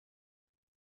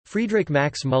Friedrich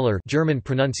Max Muller, German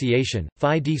pronunciation: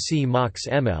 Phi-DC Max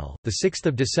ML, the 6th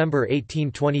of December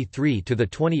 1823 to the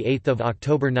 28th of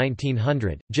October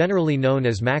 1900, generally known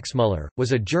as Max Muller,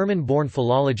 was a German-born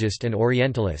philologist and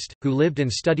Orientalist who lived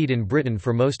and studied in Britain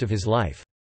for most of his life.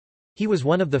 He was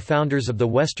one of the founders of the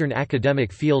Western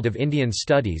academic field of Indian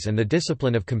studies and the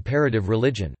discipline of comparative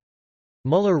religion.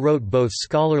 Muller wrote both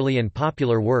scholarly and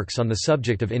popular works on the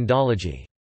subject of Indology.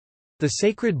 The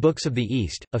Sacred Books of the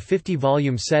East, a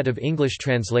 50-volume set of English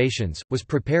translations, was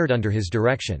prepared under his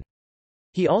direction.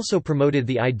 He also promoted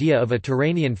the idea of a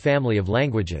Turanian family of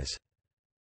languages.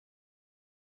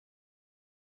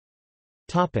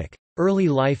 Early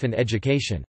life and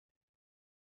education.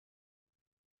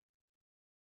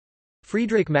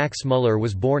 Friedrich Max Muller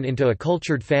was born into a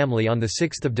cultured family on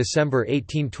 6 December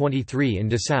 1823 in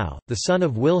Dessau, the son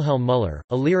of Wilhelm Muller,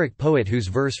 a lyric poet whose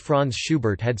verse Franz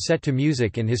Schubert had set to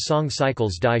music in his song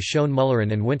cycles Die Schöne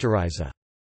Müllerin and Winterreise.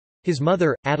 His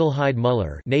mother, Adelheid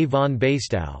Muller née von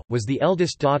Baistau, was the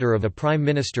eldest daughter of a prime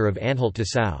minister of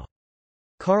Anhalt-Dessau.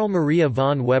 Karl Maria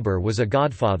von Weber was a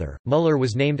godfather. Muller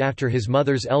was named after his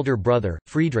mother's elder brother,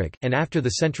 Friedrich, and after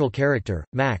the central character,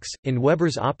 Max, in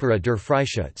Weber's opera Der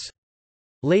Freischütz.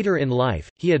 Later in life,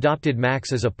 he adopted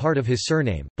Max as a part of his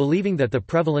surname, believing that the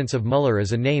prevalence of Muller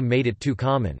as a name made it too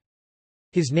common.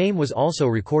 His name was also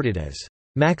recorded as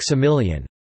Maximilian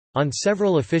on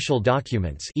several official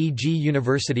documents, e.g.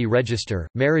 University Register,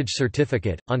 Marriage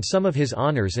Certificate, on some of his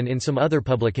honors, and in some other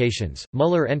publications.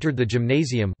 Muller entered the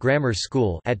gymnasium grammar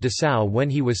school at Dessau when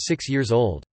he was 6 years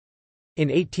old. In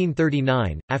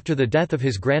 1839, after the death of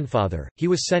his grandfather, he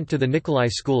was sent to the Nicolai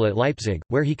School at Leipzig,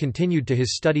 where he continued to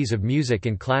his studies of music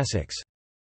and classics.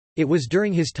 It was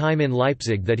during his time in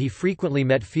Leipzig that he frequently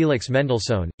met Felix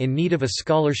Mendelssohn. In need of a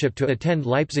scholarship to attend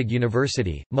Leipzig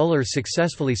University, Muller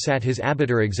successfully sat his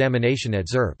Abitur examination at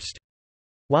Zerbst.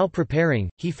 While preparing,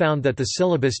 he found that the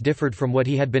syllabus differed from what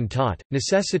he had been taught,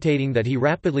 necessitating that he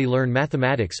rapidly learn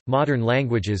mathematics, modern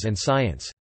languages and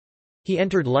science. He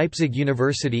entered Leipzig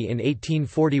University in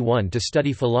 1841 to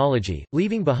study philology,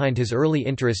 leaving behind his early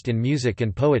interest in music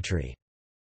and poetry.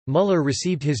 Muller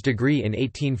received his degree in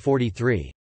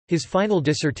 1843. His final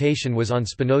dissertation was on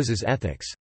Spinoza's Ethics.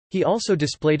 He also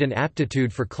displayed an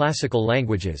aptitude for classical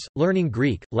languages, learning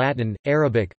Greek, Latin,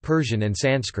 Arabic, Persian and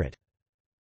Sanskrit.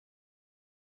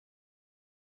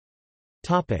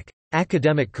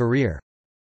 Academic career.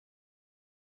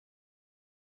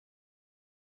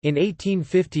 In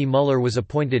 1850 Muller was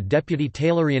appointed Deputy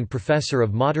Taylorian Professor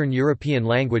of Modern European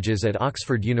Languages at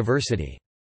Oxford University.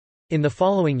 In the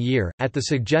following year, at the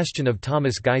suggestion of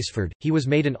Thomas Geisford, he was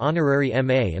made an honorary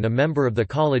M.A. and a member of the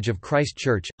College of Christ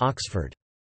Church, Oxford.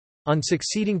 On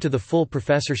succeeding to the full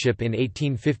professorship in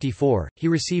 1854, he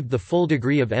received the full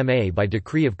degree of M.A. by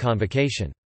decree of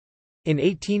convocation. In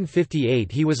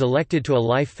 1858 he was elected to a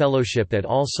life fellowship at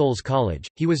All Souls College.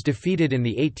 He was defeated in the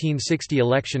 1860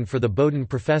 election for the Bowdoin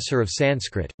Professor of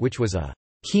Sanskrit, which was a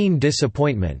keen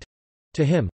disappointment to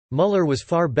him. Muller was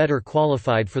far better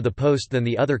qualified for the post than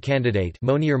the other candidate,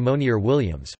 Monier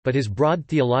Williams, but his broad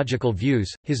theological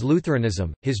views, his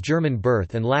Lutheranism, his German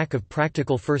birth and lack of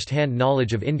practical first-hand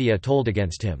knowledge of India told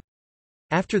against him.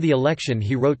 After the election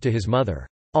he wrote to his mother,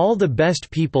 "All the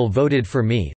best people voted for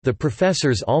me, the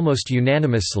professors almost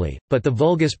unanimously, but the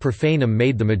vulgus profanum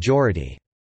made the majority."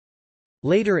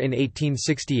 Later in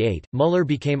 1868, Muller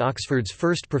became Oxford's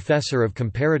first professor of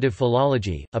comparative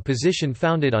philology, a position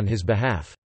founded on his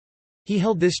behalf. He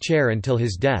held this chair until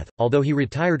his death, although he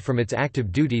retired from its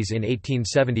active duties in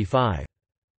 1875.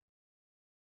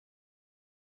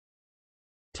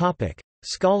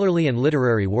 Scholarly and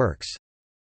literary works.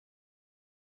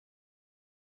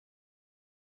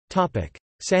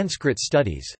 Sanskrit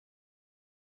studies.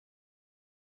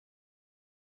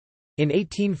 In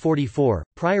 1844,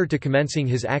 prior to commencing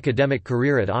his academic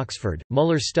career at Oxford,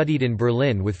 Muller studied in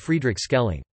Berlin with Friedrich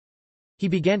Schelling. He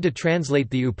began to translate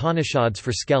the Upanishads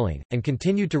for Schelling, and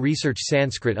continued to research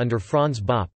Sanskrit under Franz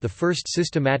Bopp, the first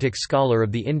systematic scholar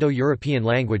of the Indo-European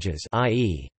languages,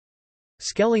 i.e.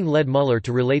 Schelling led Muller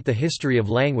to relate the history of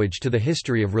language to the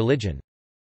history of religion.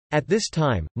 At this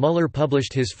time, Muller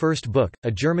published his first book,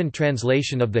 a German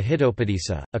translation of the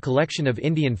Hitopadesa, a collection of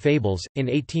Indian fables. In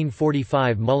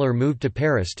 1845 Muller moved to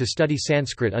Paris to study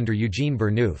Sanskrit under Eugene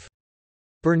Burnouf.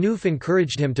 Burnouf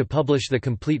encouraged him to publish the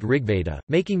complete Rigveda,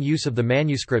 making use of the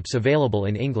manuscripts available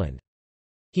in England.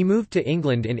 He moved to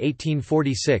England in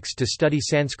 1846 to study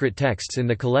Sanskrit texts in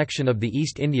the collection of the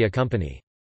East India Company.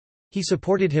 He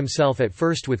supported himself at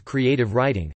first with creative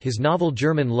writing, his novel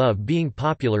German Love being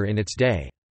popular in its day.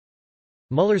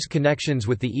 Muller's connections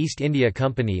with the East India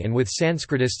Company and with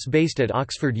Sanskritists based at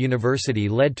Oxford University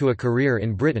led to a career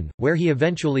in Britain, where he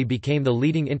eventually became the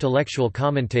leading intellectual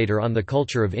commentator on the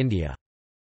culture of India.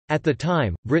 At the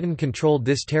time, Britain controlled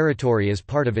this territory as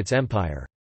part of its empire.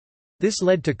 This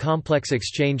led to complex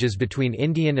exchanges between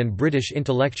Indian and British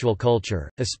intellectual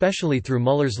culture, especially through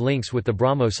Muller's links with the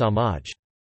Brahmo Samaj.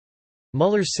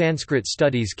 Muller's Sanskrit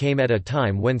studies came at a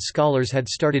time when scholars had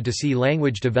started to see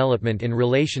language development in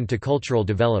relation to cultural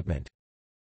development.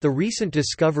 The recent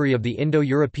discovery of the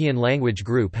Indo-European language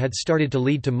group had started to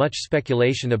lead to much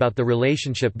speculation about the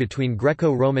relationship between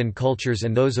Greco-Roman cultures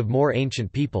and those of more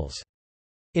ancient peoples.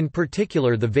 In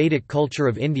particular, the Vedic culture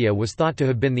of India was thought to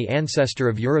have been the ancestor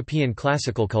of European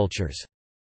classical cultures.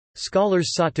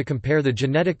 Scholars sought to compare the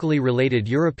genetically related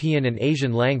European and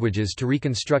Asian languages to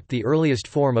reconstruct the earliest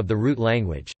form of the root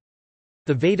language.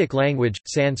 The Vedic language,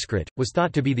 Sanskrit, was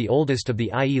thought to be the oldest of the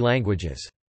IE languages.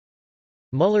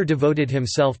 Muller devoted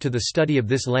himself to the study of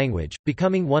this language,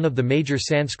 becoming one of the major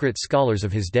Sanskrit scholars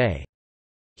of his day.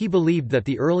 He believed that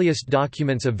the earliest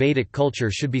documents of Vedic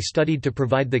culture should be studied to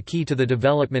provide the key to the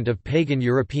development of pagan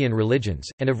European religions,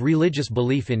 and of religious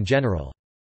belief in general.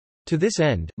 To this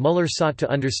end, Muller sought to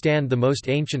understand the most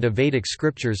ancient of Vedic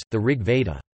scriptures, the Rig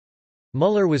Veda.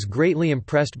 Muller was greatly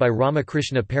impressed by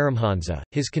Ramakrishna Paramhansa,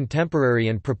 his contemporary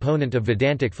and proponent of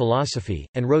Vedantic philosophy,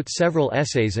 and wrote several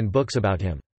essays and books about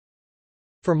him.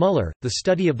 For Muller, the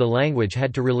study of the language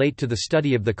had to relate to the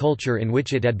study of the culture in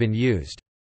which it had been used.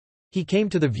 He came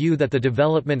to the view that the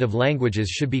development of languages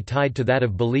should be tied to that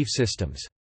of belief systems.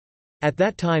 At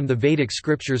that time the Vedic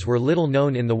scriptures were little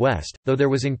known in the West, though there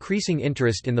was increasing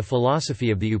interest in the philosophy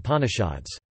of the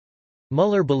Upanishads.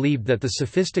 Muller believed that the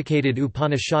sophisticated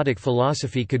Upanishadic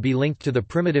philosophy could be linked to the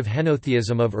primitive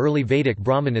henotheism of early Vedic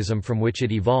Brahmanism from which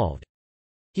it evolved.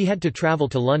 He had to travel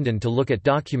to London to look at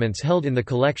documents held in the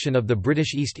collection of the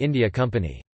British East India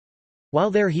Company. While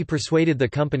there he persuaded the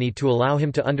company to allow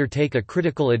him to undertake a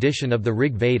critical edition of the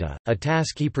Rig Veda, a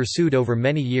task he pursued over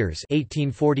many years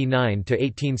 1849 to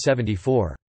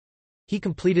 1874. He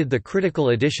completed the critical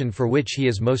edition for which he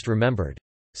is most remembered.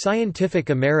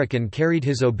 Scientific American carried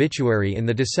his obituary in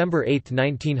the December 8,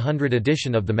 1900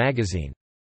 edition of the magazine.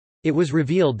 It was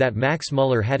revealed that Max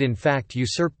Muller had in fact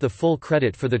usurped the full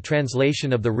credit for the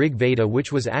translation of the Rig Veda,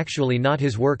 which was actually not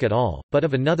his work at all, but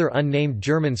of another unnamed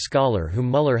German scholar whom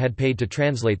Muller had paid to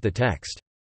translate the text.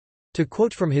 To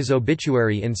quote from his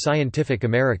obituary in Scientific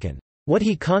American, "What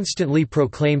he constantly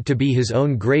proclaimed to be his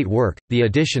own great work, the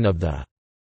edition of the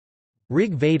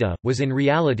Rig Veda, was in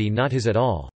reality not his at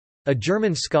all. A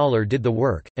German scholar did the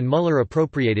work, and Muller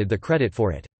appropriated the credit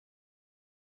for it."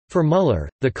 For Muller,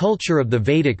 the culture of the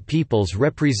Vedic peoples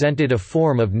represented a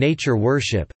form of nature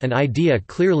worship, an idea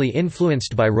clearly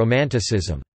influenced by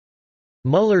Romanticism.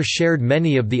 Muller shared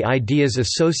many of the ideas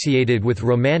associated with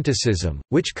Romanticism,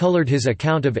 which colored his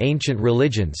account of ancient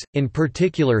religions, in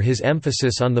particular his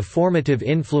emphasis on the formative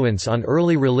influence on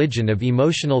early religion of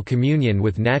emotional communion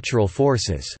with natural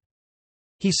forces.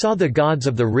 He saw the gods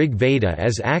of the Rig Veda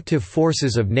as active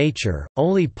forces of nature,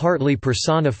 only partly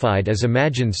personified as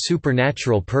imagined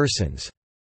supernatural persons.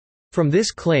 From this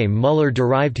claim Muller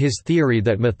derived his theory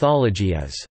that mythology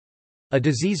is a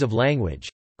disease of language.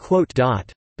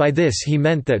 By this he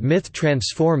meant that myth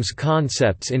transforms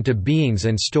concepts into beings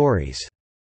and stories.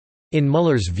 In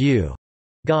Muller's view,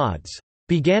 gods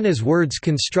began as words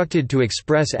constructed to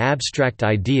express abstract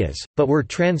ideas, but were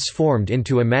transformed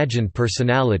into imagined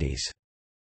personalities.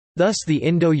 Thus the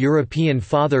Indo-European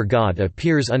father god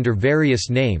appears under various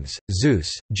names, Zeus,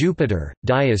 Jupiter,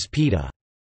 Dyaus Pita.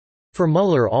 For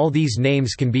Muller all these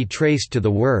names can be traced to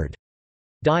the word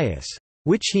Dyaus,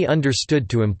 which he understood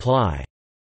to imply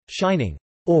shining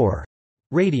or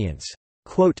radiance.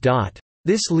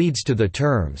 This leads to the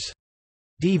terms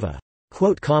Deva,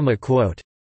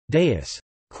 Deus,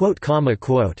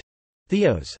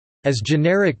 Theos, as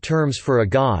generic terms for a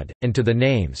god, and to the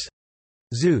names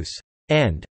Zeus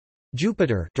and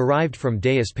Jupiter, derived from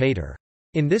Deus Pater.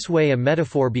 In this way a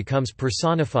metaphor becomes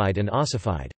personified and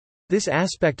ossified. This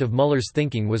aspect of Muller's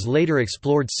thinking was later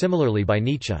explored similarly by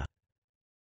Nietzsche.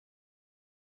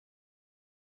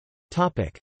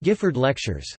 Gifford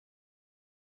Lectures.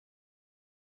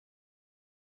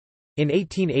 In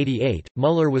 1888,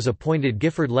 Muller was appointed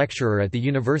Gifford Lecturer at the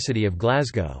University of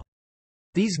Glasgow.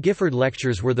 These Gifford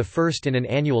Lectures were the first in an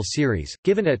annual series,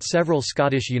 given at several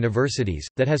Scottish universities,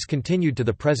 that has continued to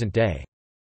the present day.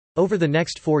 Over the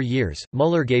next 4 years,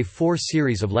 Muller gave 4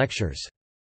 series of lectures.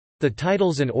 The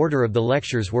titles and order of the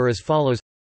lectures were as follows: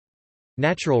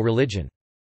 Natural Religion,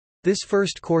 This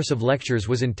first course of lectures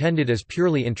was intended as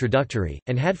purely introductory,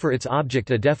 and had for its object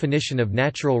a definition of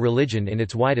natural religion in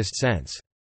its widest sense.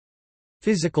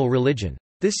 Physical religion.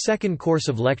 This second course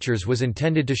of lectures was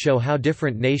intended to show how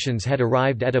different nations had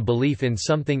arrived at a belief in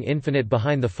something infinite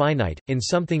behind the finite, in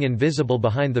something invisible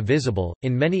behind the visible,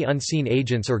 in many unseen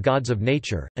agents or gods of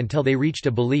nature, until they reached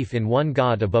a belief in one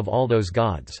God above all those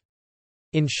gods.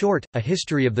 In short, a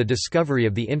history of the discovery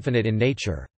of the infinite in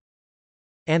nature.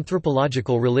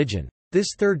 Anthropological religion.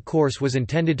 This third course was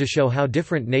intended to show how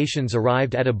different nations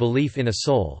arrived at a belief in a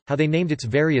soul, how they named its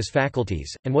various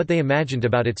faculties, and what they imagined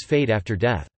about its fate after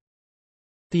death.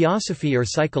 Theosophy or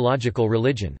psychological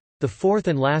religion. The fourth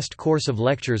and last course of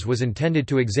lectures was intended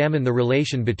to examine the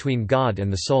relation between God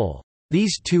and the soul,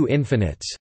 these two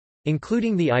infinites,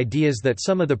 including the ideas that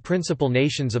some of the principal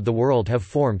nations of the world have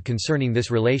formed concerning this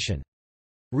relation.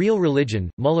 Real religion,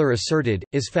 Muller asserted,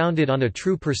 is founded on a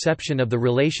true perception of the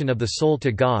relation of the soul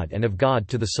to God and of God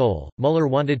to the soul. Muller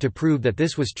wanted to prove that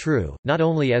this was true, not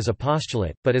only as a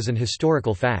postulate, but as an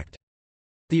historical fact.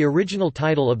 The original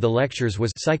title of the lectures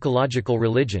was Psychological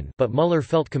Religion, but Muller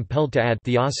felt compelled to add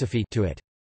Theosophy to it.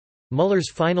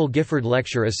 Muller's final Gifford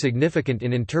lecture is significant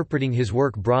in interpreting his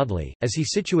work broadly, as he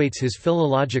situates his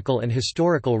philological and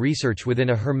historical research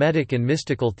within a hermetic and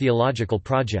mystical theological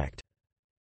project.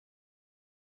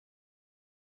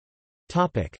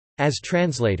 As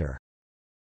translator.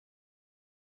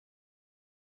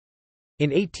 In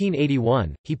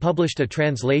 1881, he published a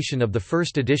translation of the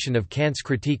first edition of Kant's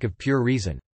Critique of Pure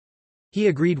Reason. He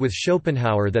agreed with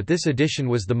Schopenhauer that this edition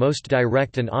was the most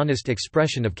direct and honest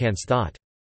expression of Kant's thought.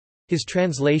 His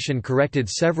translation corrected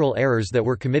several errors that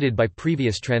were committed by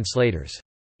previous translators.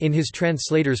 In his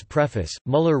translator's preface,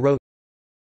 Muller wrote,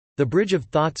 "The bridge of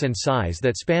thoughts and sighs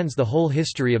that spans the whole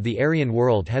history of the Aryan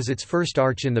world has its first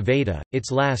arch in the Veda,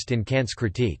 its last in Kant's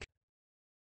Critique.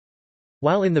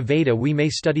 While in the Veda we may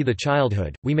study the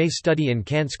childhood, we may study in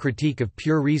Kant's Critique of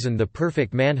Pure Reason the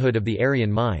perfect manhood of the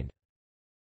Aryan mind.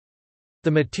 The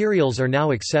materials are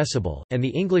now accessible, and the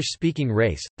English-speaking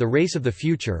race, the race of the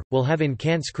future, will have in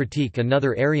Kant's Critique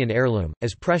another Aryan heirloom,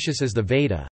 as precious as the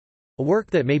Veda, a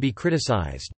work that may be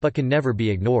criticized, but can never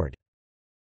be ignored."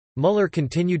 Muller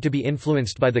continued to be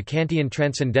influenced by the Kantian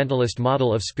transcendentalist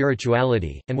model of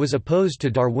spirituality, and was opposed to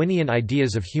Darwinian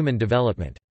ideas of human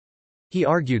development. He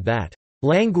argued that,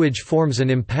 "language forms an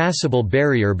impassable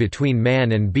barrier between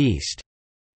man and beast."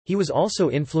 He was also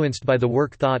influenced by the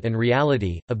work Thought and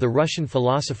Reality, of the Russian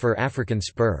philosopher African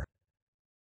Spur.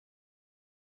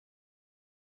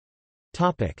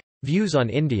 Views on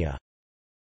India.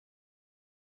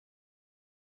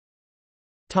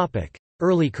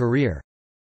 Early career.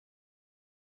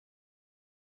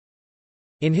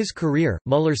 In his career,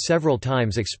 Muller several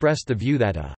times expressed the view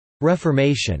that a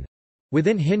 «reformation»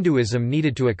 within Hinduism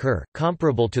needed to occur,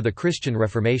 comparable to the Christian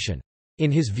Reformation.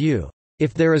 In his view,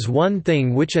 "If there is one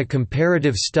thing which a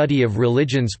comparative study of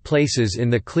religions places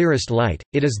in the clearest light,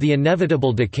 it is the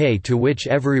inevitable decay to which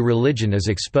every religion is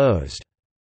exposed.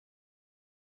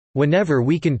 Whenever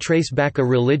we can trace back a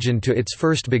religion to its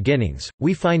first beginnings,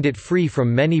 we find it free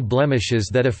from many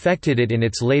blemishes that affected it in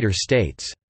its later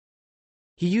states."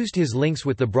 He used his links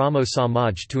with the Brahmo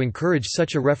Samaj to encourage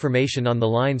such a reformation on the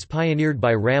lines pioneered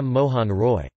by Ram Mohan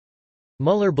Roy.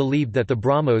 Muller believed that the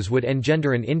Brahmos would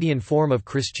engender an Indian form of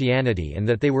Christianity and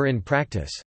that they were in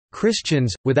practice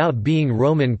Christians, without being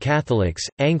Roman Catholics,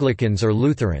 Anglicans or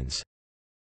Lutherans.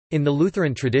 In the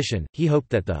Lutheran tradition, he hoped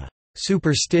that the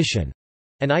superstition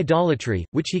and idolatry,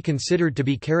 which he considered to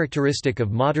be characteristic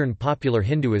of modern popular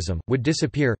Hinduism, would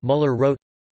disappear. Muller wrote,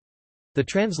 "The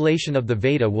translation of the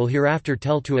Veda will hereafter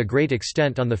tell to a great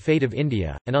extent on the fate of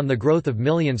India, and on the growth of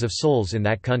millions of souls in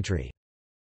that country.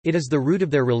 It is the root of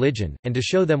their religion, and to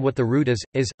show them what the root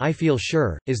is, I feel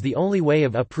sure, is the only way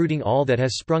of uprooting all that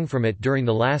has sprung from it during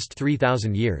the last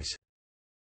 3,000 years."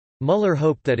 Muller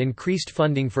hoped that increased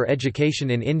funding for education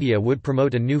in India would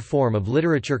promote a new form of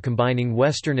literature combining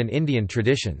Western and Indian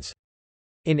traditions.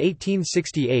 In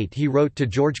 1868 he wrote to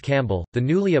George Campbell, the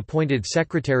newly appointed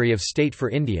Secretary of State for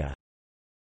India,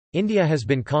 "India has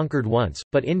been conquered once,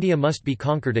 but India must be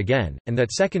conquered again, and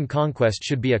that second conquest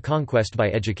should be a conquest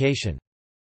by education.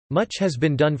 Much has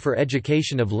been done for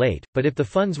education of late, but if the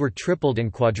funds were tripled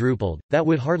and quadrupled, that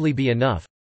would hardly be enough.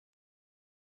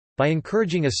 By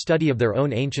encouraging a study of their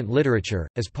own ancient literature,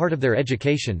 as part of their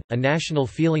education, a national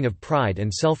feeling of pride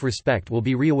and self-respect will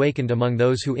be reawakened among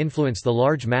those who influence the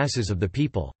large masses of the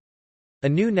people. A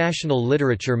new national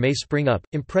literature may spring up,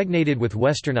 impregnated with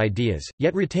Western ideas,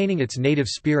 yet retaining its native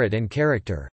spirit and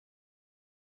character.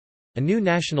 A new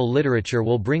national literature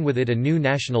will bring with it a new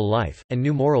national life, and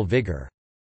new moral vigor.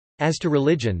 As to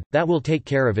religion, that will take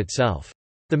care of itself.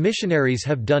 The missionaries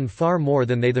have done far more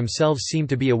than they themselves seem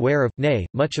to be aware of, nay,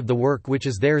 much of the work which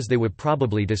is theirs they would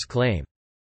probably disclaim.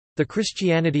 The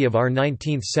Christianity of our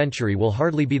 19th century will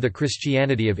hardly be the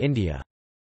Christianity of India.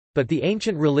 But the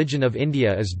ancient religion of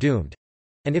India is doomed.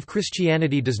 And if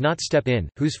Christianity does not step in,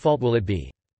 whose fault will it be?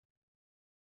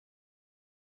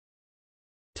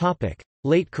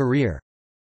 Late career.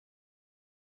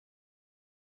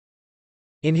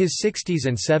 In his 60s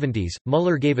and 70s,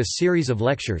 Muller gave a series of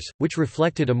lectures, which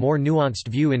reflected a more nuanced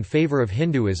view in favour of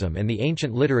Hinduism and the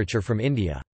ancient literature from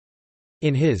India.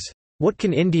 In his "What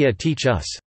Can India Teach Us?"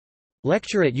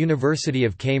 lecture at University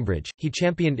of Cambridge, he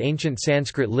championed ancient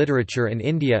Sanskrit literature and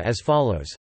India as follows.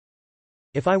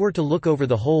 If I were to look over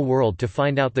the whole world to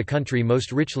find out the country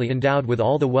most richly endowed with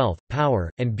all the wealth, power,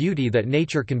 and beauty that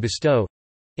nature can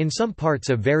bestow—in some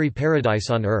parts a very paradise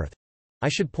on earth—I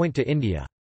should point to India.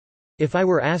 If I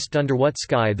were asked under what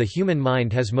sky the human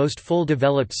mind has most full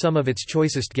developed some of its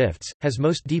choicest gifts, has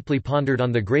most deeply pondered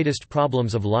on the greatest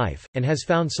problems of life, and has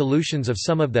found solutions of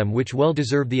some of them which well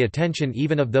deserve the attention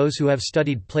even of those who have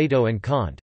studied Plato and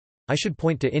Kant—I should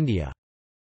point to India.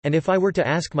 And if I were to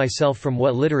ask myself from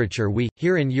what literature we,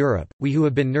 here in Europe, we who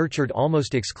have been nurtured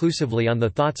almost exclusively on the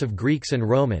thoughts of Greeks and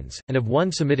Romans, and of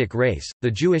one Semitic race,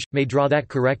 the Jewish, may draw that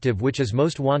corrective which is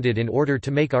most wanted in order to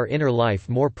make our inner life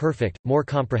more perfect, more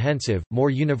comprehensive,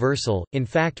 more universal, in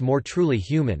fact more truly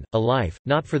human, a life,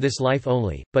 not for this life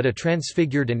only, but a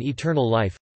transfigured and eternal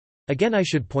life—again I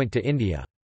should point to India.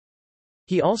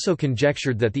 He also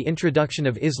conjectured that the introduction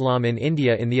of Islam in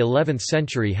India in the 11th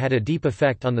century had a deep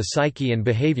effect on the psyche and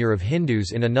behavior of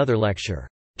Hindus in another lecture,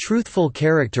 "Truthful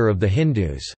Character of the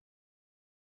Hindus."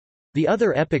 The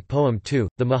other epic poem too,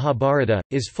 the Mahabharata,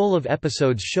 is full of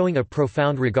episodes showing a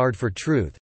profound regard for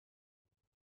truth.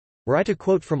 Were I to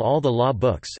quote from all the law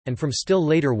books, and from still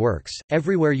later works,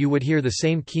 everywhere you would hear the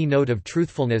same key note of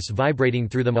truthfulness vibrating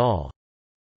through them all.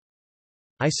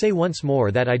 I say once more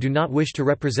that I do not wish to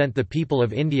represent the people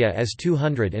of India as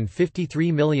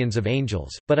 253 millions of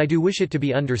angels, but I do wish it to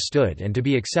be understood and to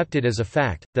be accepted as a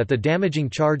fact, that the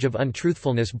damaging charge of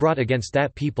untruthfulness brought against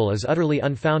that people is utterly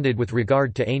unfounded with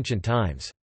regard to ancient times.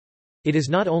 It is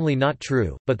not only not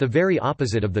true, but the very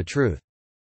opposite of the truth.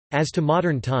 As to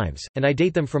modern times, and I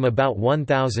date them from about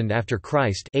 1000 after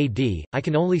Christ AD, I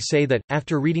can only say that,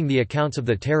 after reading the accounts of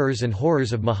the terrors and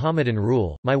horrors of Mohammedan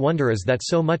rule, my wonder is that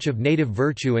so much of native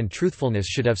virtue and truthfulness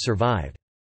should have survived.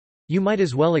 You might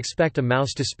as well expect a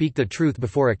mouse to speak the truth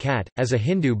before a cat, as a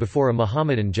Hindu before a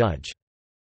Mohammedan judge.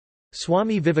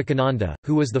 Swami Vivekananda,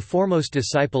 who was the foremost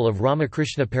disciple of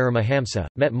Ramakrishna Paramahamsa,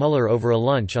 met Muller over a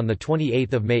lunch on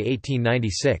 28 May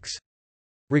 1896.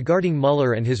 Regarding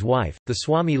Muller and his wife, the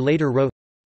Swami later wrote,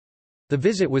 "The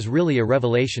visit was really a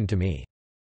revelation to me.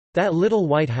 That little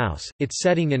white house, its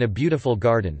setting in a beautiful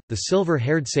garden, the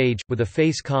silver-haired sage, with a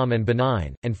face calm and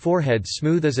benign, and forehead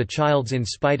smooth as a child's in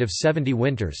spite of 70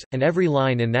 winters, and every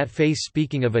line in that face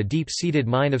speaking of a deep-seated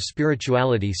mine of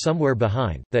spirituality somewhere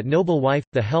behind, that noble wife,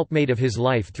 the helpmate of his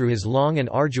life through his long and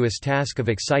arduous task of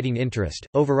exciting interest,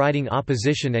 overriding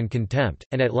opposition and contempt,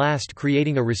 and at last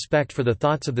creating a respect for the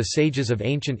thoughts of the sages of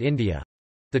ancient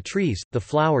India—the trees, the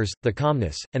flowers, the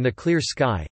calmness, and the clear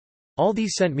sky, all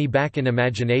these sent me back in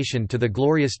imagination to the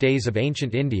glorious days of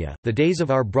ancient India, the days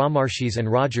of our Brahmarshis and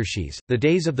Rajarshis, the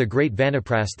days of the great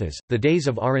Vanaprasthas, the days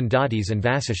of Arundatis and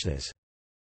Vasisthas.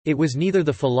 It was neither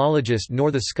the philologist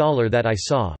nor the scholar that I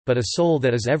saw, but a soul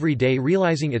that is every day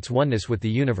realizing its oneness with the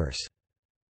universe."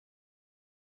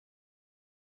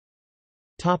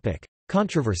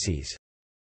 Controversies.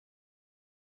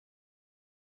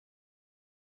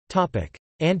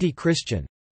 Anti-Christian.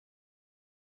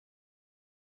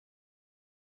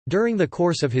 During the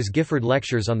course of his Gifford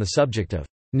lectures on the subject of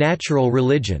natural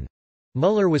religion,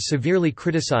 Muller was severely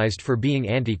criticized for being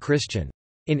anti-Christian.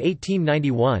 In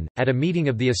 1891, at a meeting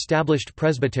of the established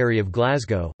Presbytery of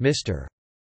Glasgow, Mr.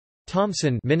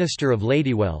 Thomson, minister of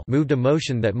Ladywell, moved a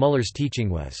motion that Muller's teaching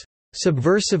was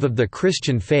subversive of the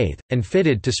Christian faith, and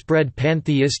fitted to spread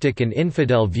pantheistic and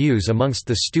infidel views amongst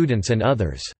the students and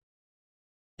others,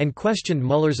 and questioned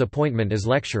Muller's appointment as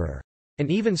lecturer. An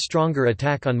even stronger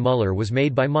attack on Muller was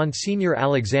made by Monsignor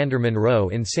Alexander Munro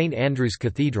in St Andrew's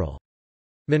Cathedral.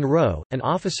 Munro, an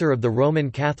officer of the Roman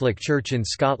Catholic Church in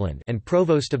Scotland and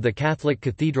provost of the Catholic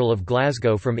Cathedral of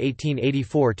Glasgow from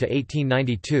 1884 to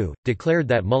 1892, declared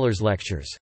that Muller's lectures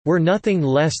were nothing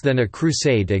less than a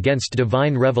crusade against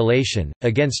divine revelation,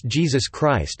 against Jesus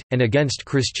Christ, and against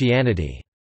Christianity.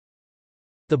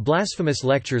 The blasphemous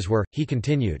lectures were, he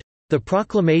continued, the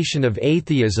proclamation of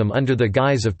atheism under the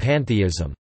guise of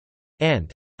pantheism,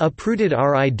 and uprooted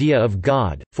our idea of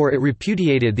God, for it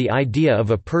repudiated the idea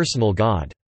of a personal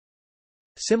God.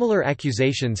 Similar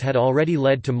accusations had already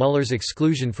led to Muller's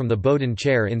exclusion from the Bowdoin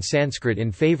Chair in Sanskrit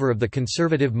in favor of the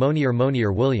conservative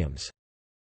Monier Williams.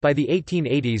 By the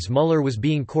 1880s, Muller was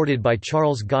being courted by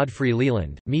Charles Godfrey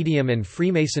Leland, medium and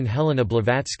Freemason Helena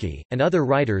Blavatsky, and other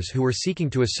writers who were seeking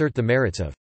to assert the merits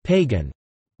of pagan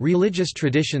religious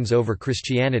traditions over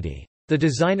Christianity. The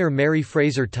designer Mary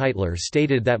Fraser Tytler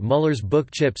stated that Muller's book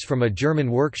Chips from a German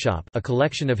Workshop, a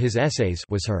collection of his essays,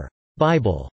 was her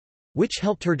Bible, which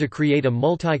helped her to create a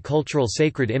multicultural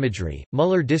sacred imagery.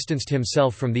 Muller distanced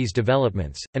himself from these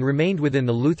developments, and remained within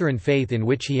the Lutheran faith in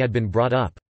which he had been brought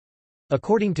up.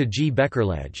 According to G.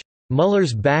 Beckerledge,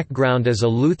 Muller's background as a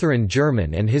Lutheran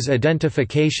German and his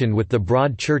identification with the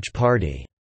Broad Church Party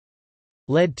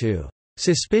led to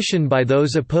suspicion by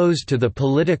those opposed to the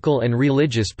political and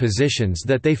religious positions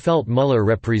that they felt Muller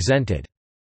represented,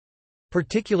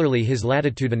 particularly his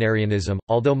latitudinarianism.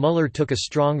 Although Muller took a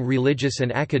strong religious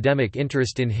and academic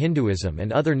interest in Hinduism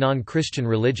and other non-Christian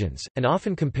religions, and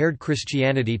often compared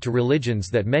Christianity to religions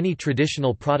that many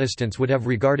traditional Protestants would have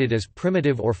regarded as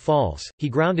primitive or false, he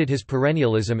grounded his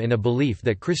perennialism in a belief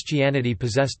that Christianity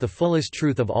possessed the fullest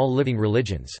truth of all living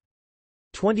religions.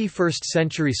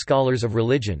 21st-century scholars of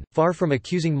religion, far from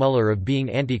accusing Muller of being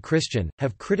anti-Christian,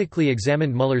 have critically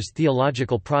examined Muller's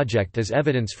theological project as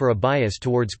evidence for a bias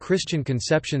towards Christian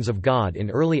conceptions of God in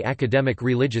early academic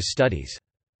religious studies.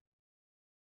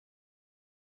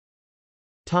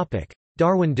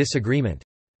 Darwin disagreement.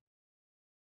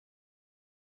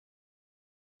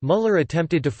 Muller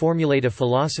attempted to formulate a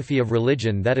philosophy of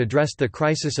religion that addressed the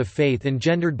crisis of faith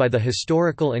engendered by the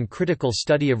historical and critical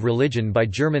study of religion by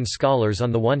German scholars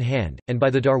on the one hand, and by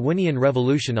the Darwinian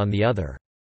revolution on the other.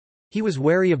 He was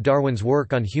wary of Darwin's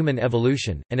work on human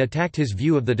evolution, and attacked his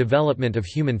view of the development of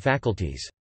human faculties.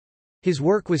 His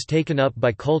work was taken up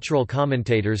by cultural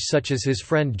commentators such as his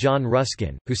friend John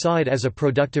Ruskin, who saw it as a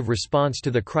productive response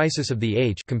to the crisis of the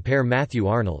age. Compare Matthew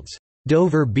Arnold's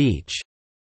Dover Beach.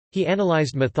 He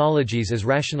analyzed mythologies as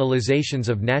rationalizations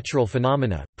of natural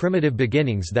phenomena, primitive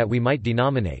beginnings that we might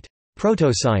denominate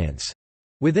proto-science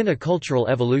within a cultural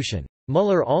evolution.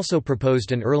 Muller also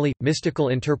proposed an early, mystical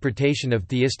interpretation of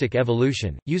theistic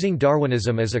evolution, using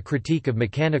Darwinism as a critique of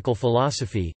mechanical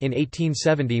philosophy. In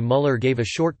 1870, Muller gave a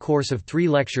short course of 3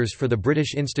 lectures for the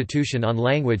British Institution on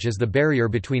Language as the Barrier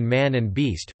Between Man and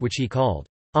Beast, which he called,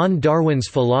 On Darwin's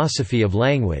Philosophy of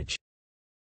Language.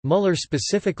 Muller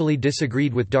specifically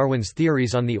disagreed with Darwin's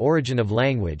theories on the origin of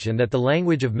language and that the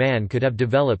language of man could have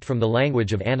developed from the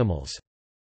language of animals.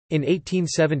 In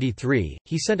 1873,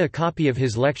 he sent a copy of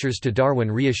his lectures to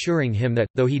Darwin reassuring him that,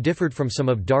 though he differed from some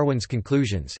of Darwin's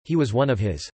conclusions, he was one of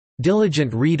his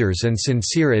diligent readers and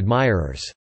sincere admirers.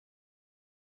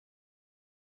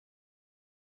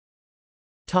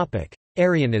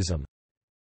 Aryanism.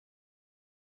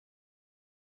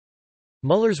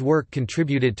 Muller's work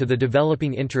contributed to the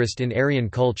developing interest in Aryan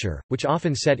culture, which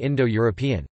often set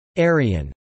Indo-European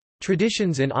Aryan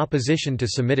traditions in opposition to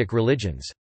Semitic religions.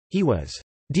 He was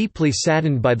deeply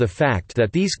saddened by the fact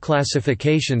that these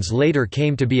classifications later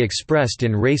came to be expressed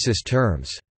in racist terms,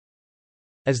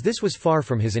 as this was far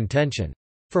from his intention.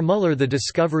 For Muller, the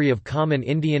discovery of common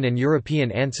Indian and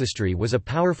European ancestry was a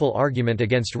powerful argument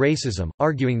against racism,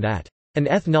 arguing that an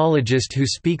ethnologist who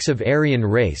speaks of Aryan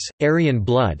race, Aryan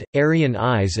blood, Aryan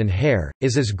eyes and hair,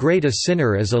 is as great a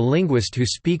sinner as a linguist who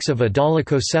speaks of a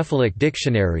dolichocephalic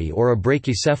dictionary or a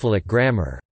brachycephalic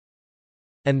grammar,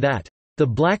 and that the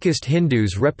blackest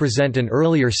Hindus represent an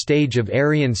earlier stage of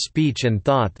Aryan speech and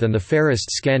thought than the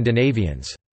fairest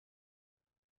Scandinavians.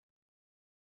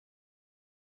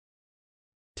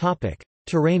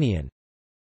 Turanian.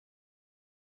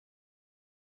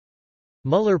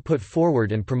 Muller put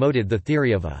forward and promoted the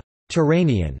theory of a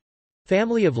Turanian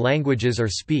family of languages or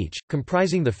speech,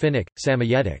 comprising the Finnic,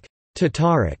 Samoyedic,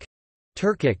 Tataric,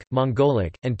 Turkic,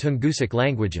 Mongolic, and Tungusic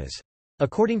languages.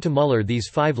 According to Muller, these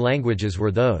 5 languages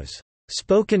were those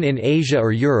spoken in Asia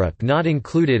or Europe not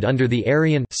included under the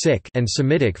Aryan and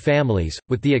Semitic families,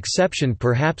 with the exception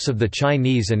perhaps of the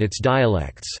Chinese and its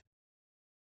dialects.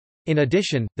 In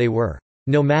addition, they were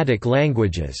nomadic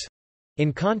languages.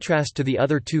 In contrast to the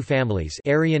other 2 families,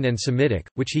 Aryan and Semitic,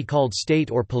 which he called state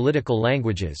or political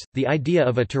languages, the idea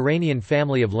of a Turanian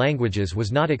family of languages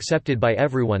was not accepted by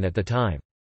everyone at the time.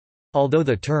 Although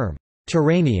the term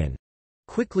Turanian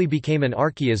quickly became an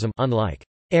archaism unlike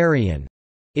Aryan,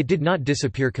 it did not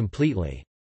disappear completely.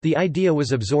 The idea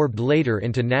was absorbed later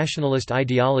into nationalist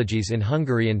ideologies in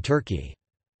Hungary and Turkey.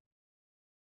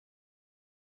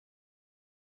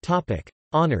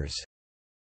 Honors.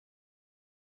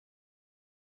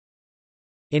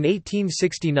 In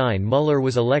 1869 Muller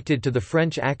was elected to the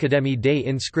French Académie des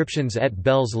Inscriptions et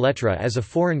Belles Lettres as a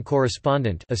foreign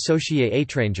correspondent associé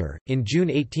étranger. In June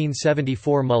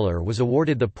 1874 Muller was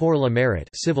awarded the Pour le Mérite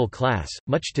civil class,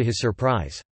 much to his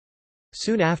surprise.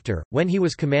 Soon after, when he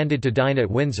was commanded to dine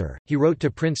at Windsor, he wrote to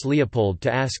Prince Leopold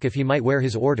to ask if he might wear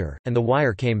his order, and the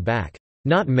wire came back,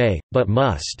 "Not may, but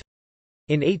must."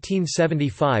 In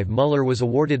 1875 Muller was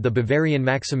awarded the Bavarian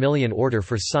Maximilian Order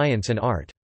for Science and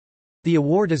Art. The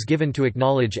award is given to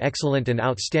acknowledge excellent and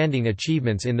outstanding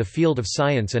achievements in the field of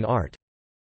science and art.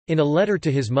 In a letter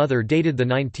to his mother dated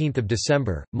 19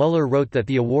 December, Muller wrote that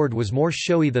the award was more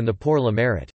showy than the Pour le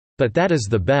Mérite, "but that is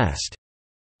the best."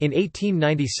 In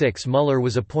 1896 Muller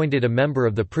was appointed a member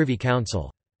of the Privy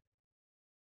Council.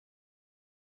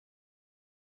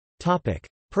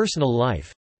 Personal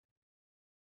life.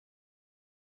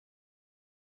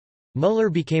 Muller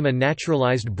became a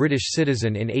naturalized British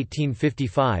citizen in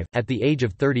 1855, at the age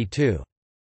of 32.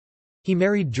 He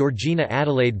married Georgina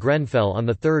Adelaide Grenfell on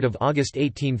 3 August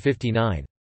 1859.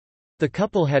 The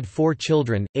couple had 4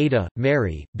 children, Ada,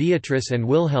 Mary, Beatrice and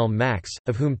Wilhelm Max,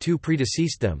 of whom 2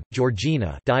 predeceased them.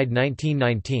 Georgina died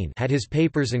 1919 had his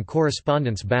papers and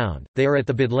correspondence bound. They are at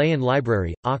the Bodleian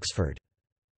Library, Oxford.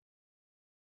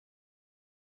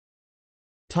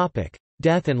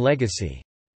 Death and legacy.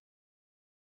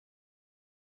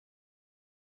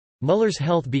 Muller's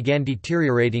health began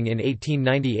deteriorating in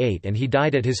 1898 and he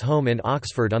died at his home in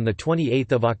Oxford on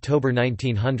 28 October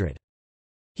 1900.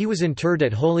 He was interred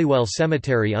at Holywell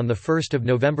Cemetery on 1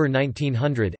 November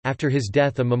 1900. After his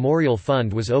death, a memorial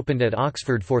fund was opened at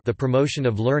Oxford for the promotion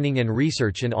of learning and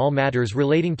research in all matters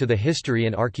relating to the history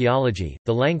and archaeology,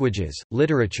 the languages,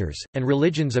 literatures, and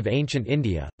religions of ancient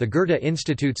India. The Goethe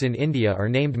Institutes in India are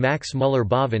named Max Muller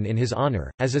Bhavan in his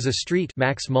honour, as is a street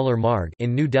Max Muller Marg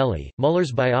in New Delhi.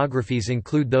 Muller's biographies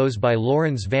include those by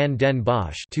Laurens van den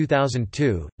Bosch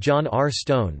 (2002), John R.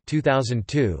 Stone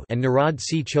 (2002), and Nirad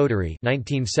C. Chaudhary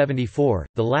 (1974),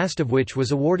 the last of which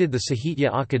was awarded the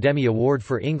Sahitya Akademi Award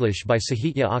for English by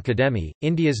Sahitya Akademi,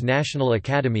 India's National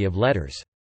Academy of Letters.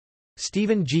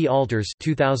 Stephen G. Alters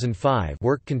 2005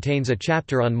 work contains a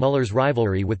chapter on Muller's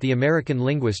rivalry with the American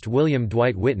linguist William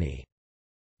Dwight Whitney.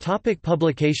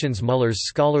 Publications. Muller's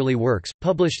scholarly works,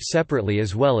 published separately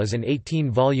as well as an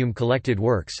 18-volume collected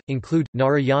works, include,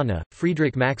 Narayana,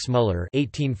 Friedrich Max Muller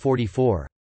 1844.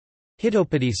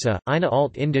 Hitopadisa, eine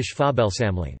alt-indische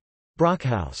Fabelsammlung.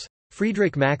 Brockhaus.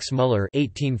 Friedrich Max Muller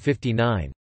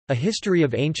 1859. A History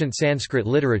of Ancient Sanskrit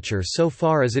Literature so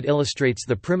far as it illustrates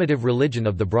the primitive religion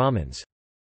of the Brahmins.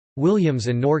 Williams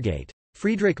and Norgate.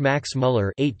 Friedrich Max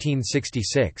Muller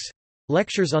 1866.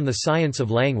 Lectures on the Science of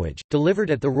Language,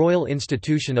 delivered at the Royal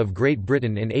Institution of Great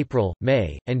Britain in April,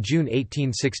 May, and June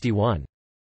 1861.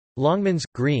 Longmans,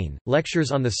 Green.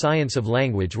 Lectures on the Science of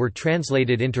Language were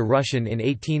translated into Russian in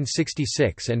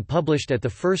 1866 and published at the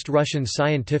first Russian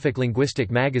scientific linguistic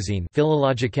magazine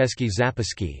Philologicheski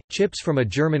Zapiski. Chips from a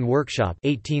German Workshop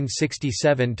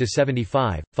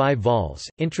 1867–75, 5 vols.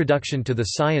 Introduction to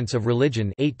the Science of Religion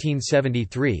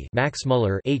 1873, Max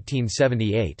Muller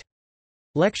 1878.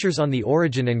 Lectures on the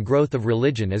Origin and Growth of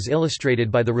Religion as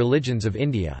illustrated by the Religions of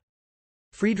India.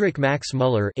 Friedrich Max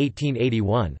Muller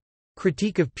 1881.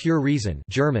 Critique of Pure Reason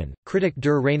German, Kritik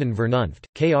der reinen Vernunft,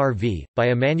 KRV, by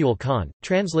Immanuel Kant,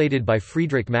 translated by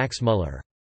Friedrich Max Muller.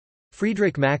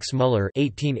 Friedrich Max Muller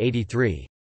 1883.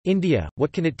 India,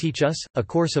 What Can It Teach Us? A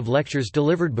course of lectures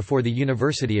delivered before the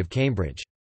University of Cambridge.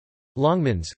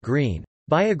 Longmans, Green.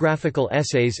 Biographical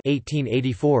Essays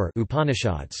 1884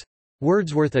 Upanishads.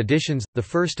 Wordsworth Editions,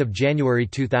 1 January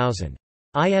 2000.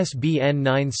 ISBN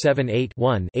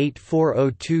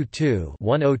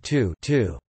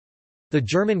 978-1-84022-102-2. The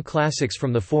German Classics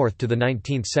from the 4th to the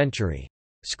 19th Century.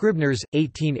 Scribners,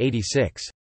 1886.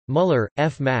 Muller,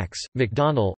 F. Max,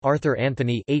 MacDonell, Arthur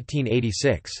Anthony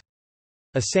 1886.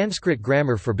 A Sanskrit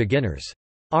Grammar for Beginners.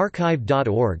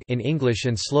 Archive.org in English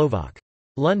and Slovak.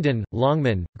 London,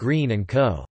 Longman, Green &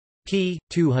 Co. p.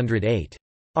 208.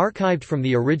 Archived from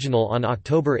the original on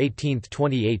October 18,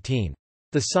 2018.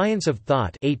 The Science of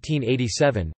Thought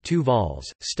 1887, 2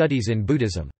 vols, Studies in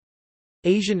Buddhism.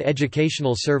 Asian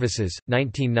Educational Services,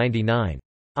 1999.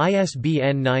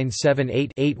 ISBN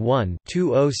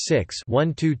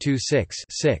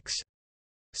 978-81-206-1226-6.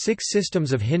 6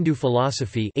 Systems of Hindu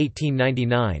Philosophy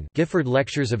 1899, Gifford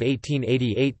Lectures of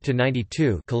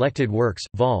 1888–92 Collected Works,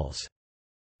 vols.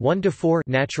 1–4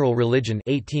 Natural religion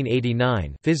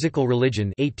 1889, Physical religion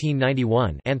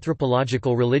 1891,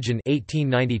 Anthropological religion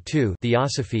 1892,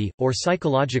 Theosophy or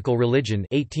psychological religion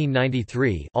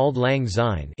 1893, Auld Lang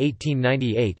Syne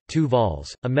 1898, 2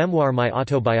 vols, A Memoir, My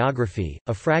Autobiography,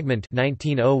 a Fragment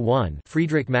 1901,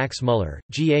 Friedrich Max Muller,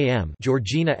 G.A.M.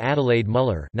 Georgina Adelaide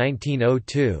Muller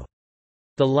 1902.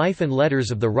 The Life and Letters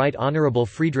of the Right Honourable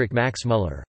Friedrich Max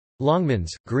Muller. Longmans,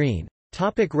 Green.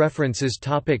 References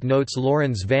Notes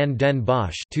Lorenz van den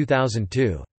Bosch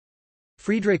 2002.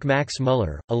 Friedrich Max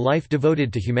Muller, A Life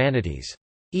Devoted to Humanities.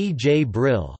 E. J.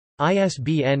 Brill.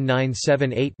 ISBN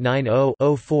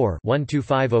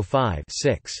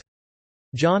 978-90-04-12505-6.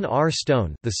 John R.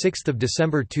 Stone, 6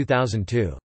 December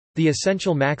 2002. The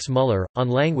Essential Max Muller, On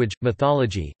Language,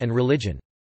 Mythology, and Religion.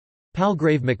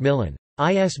 Palgrave Macmillan.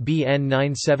 ISBN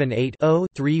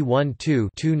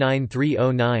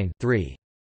 978-0-312-29309-3.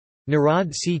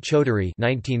 Nirad C. Chaudhary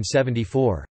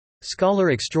 1974.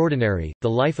 Scholar Extraordinary, The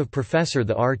Life of Professor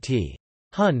the R.T.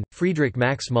 Hun, Friedrich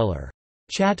Max Muller.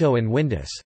 Chatto and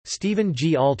Windus. Stephen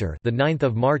G. Alter, 9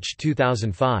 March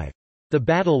 2005. The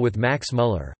Battle with Max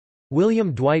Muller.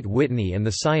 William Dwight Whitney and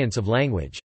the Science of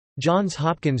Language. Johns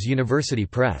Hopkins University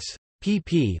Press.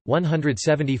 pp.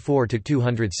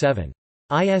 174–207.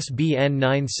 ISBN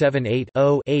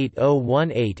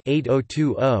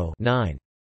 978-0-8018-8020-9.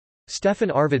 Stefan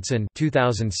Arvidsson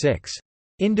 2006.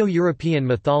 Indo-European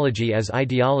Mythology as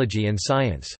Ideology and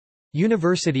Science.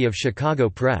 University of Chicago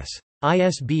Press.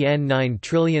 ISBN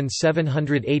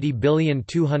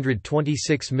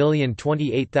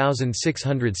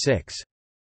 9780226028606.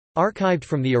 Archived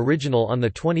from the original on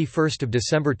 21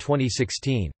 December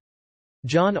 2016.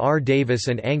 John R. Davis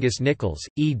and Angus Nichols,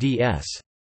 eds.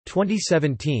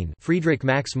 2017, Friedrich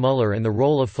Max Muller and the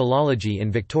Role of Philology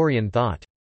in Victorian Thought.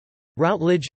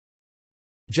 Routledge.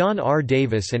 John R.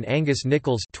 Davis and Angus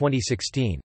Nichols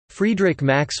 2016. Friedrich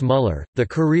Max Muller, The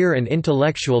Career and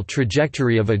Intellectual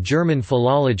Trajectory of a German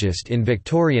Philologist in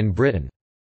Victorian Britain.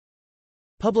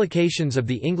 Publications of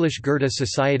the English Goethe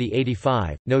Society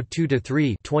 85, No.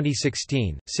 2–3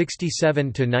 2016,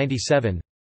 67–97.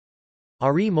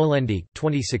 Ari Molenbeek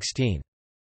 2016.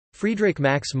 Friedrich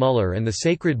Max Muller and the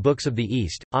Sacred Books of the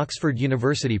East, Oxford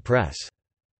University Press.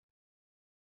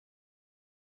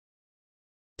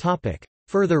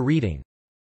 Further reading.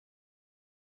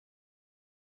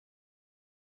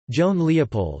 Joan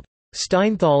Leopold.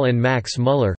 Steinthal and Max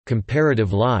Muller,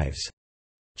 Comparative Lives.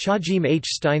 Chajim H.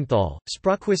 Steinthal,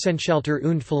 Sprachwissenschaftler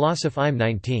und Philosoph im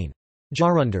 19.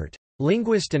 Jahrhundert.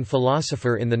 Linguist and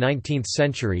Philosopher in the 19th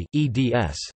Century,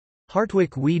 eds.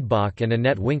 Hartwig Wiedbach and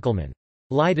Annette Winkelmann.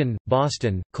 Leiden,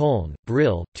 Boston, Köln,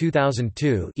 Brill,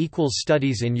 2002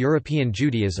 Studies in European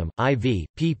Judaism, IV,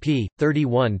 pp.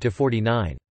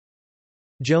 31–49.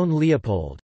 Joan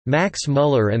Leopold. Max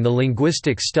Muller and the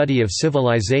Linguistic Study of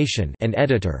Civilization and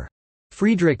editor.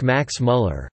 Friedrich Max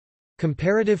Muller.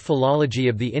 Comparative Philology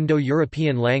of the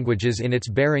Indo-European Languages in its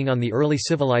Bearing on the Early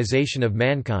Civilization of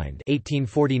Mankind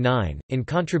 1849, in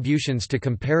Contributions to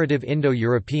Comparative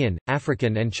Indo-European,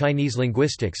 African and Chinese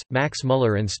Linguistics, Max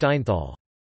Muller and Steinthal.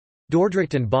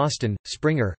 Dordrecht and Boston,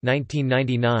 Springer,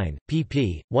 1999,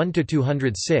 pp.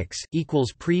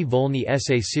 1–206, Prix Volney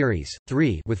Essay Series,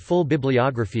 3 with full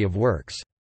bibliography of works.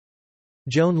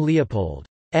 Joan Leopold.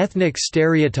 Ethnic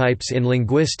Stereotypes in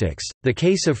Linguistics, The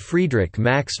Case of Friedrich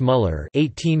Max Muller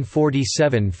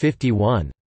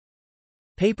 1847–51.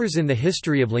 Papers in the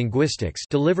History of Linguistics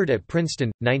delivered at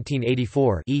Princeton,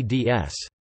 1984 eds.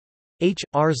 H.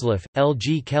 Arsleff, L.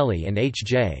 G. Kelly and H.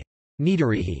 J.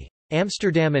 Niederrehe.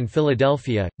 Amsterdam and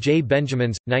Philadelphia, J.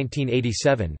 Benjamins,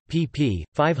 1987, pp.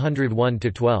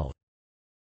 501–12.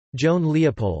 Joan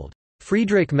Leopold.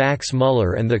 Friedrich Max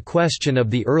Muller and the Question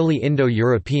of the Early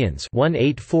Indo-Europeans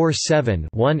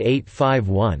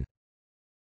 1847–1851.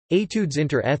 Études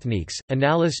interethniques,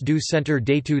 Analyse du Centre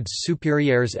d'études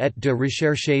supérieures et de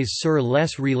recherches sur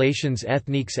les relations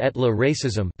ethniques et le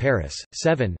racisme Paris,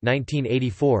 7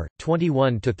 1984,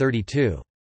 21–32.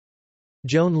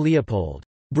 Joan Leopold.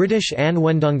 British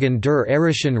Anwendungen der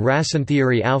irischen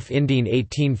Rassentheorie auf Indien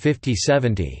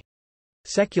 1850–70.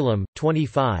 Seculum,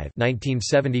 25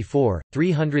 1974,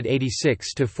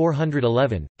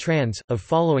 386–411, trans. Of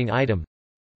following item.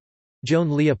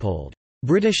 Joan Leopold.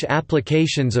 British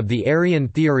Applications of the Aryan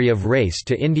Theory of Race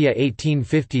to India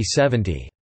 1850–70.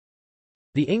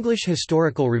 The English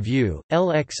Historical Review,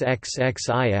 LXXXIX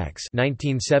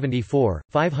 1974,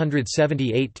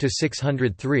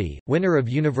 578–603, winner of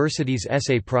University's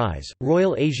Essay Prize,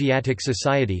 Royal Asiatic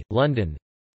Society, London.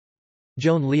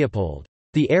 Joan Leopold.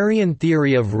 The Aryan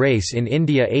Theory of Race in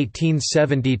India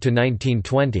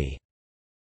 1870–1920.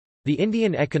 The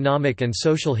Indian Economic and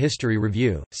Social History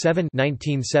Review, 7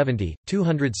 1970,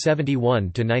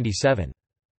 271–97.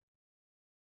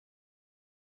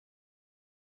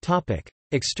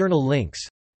 External links.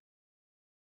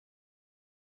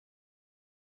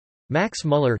 Max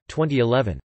Muller,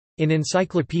 2011. In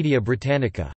Encyclopaedia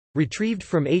Britannica. Retrieved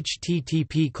from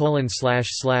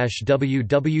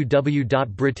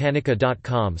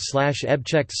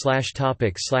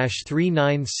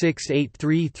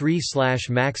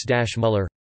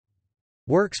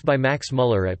Works by Max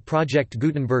Muller at Project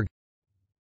Gutenberg.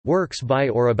 Works by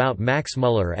or about Max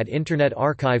Muller at Internet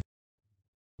Archive.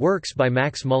 Works by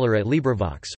Max Muller at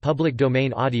LibriVox, public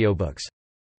domain audiobooks.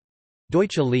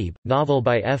 Deutsche Liebe, novel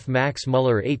by F. Max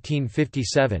Muller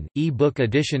 1857, e-book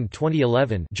edition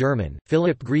 2011 German,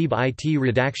 Philipp Grieb IT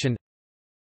redaction.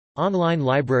 Online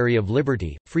Library of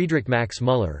Liberty, Friedrich Max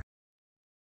Muller.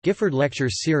 Gifford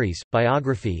Lectures Series,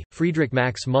 Biography, Friedrich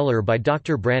Max Muller by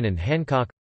Dr. Brannon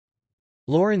Hancock.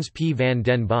 Lorenz P. van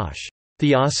den Bosch,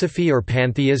 Theosophy or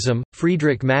Pantheism,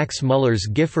 Friedrich Max Muller's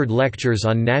Gifford Lectures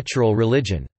on Natural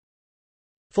Religion.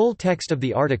 Full text of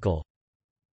the article.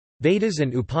 Vedas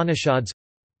and Upanishads.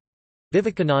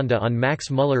 Vivekananda on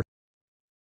Max Muller.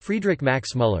 Friedrich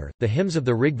Max Muller, The Hymns of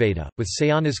the Rigveda, with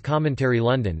Sayana's Commentary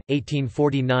London,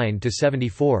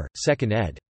 1849–74, 2nd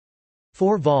ed.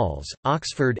 4 vols,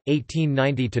 Oxford,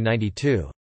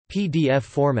 1890–92. PDF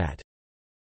format.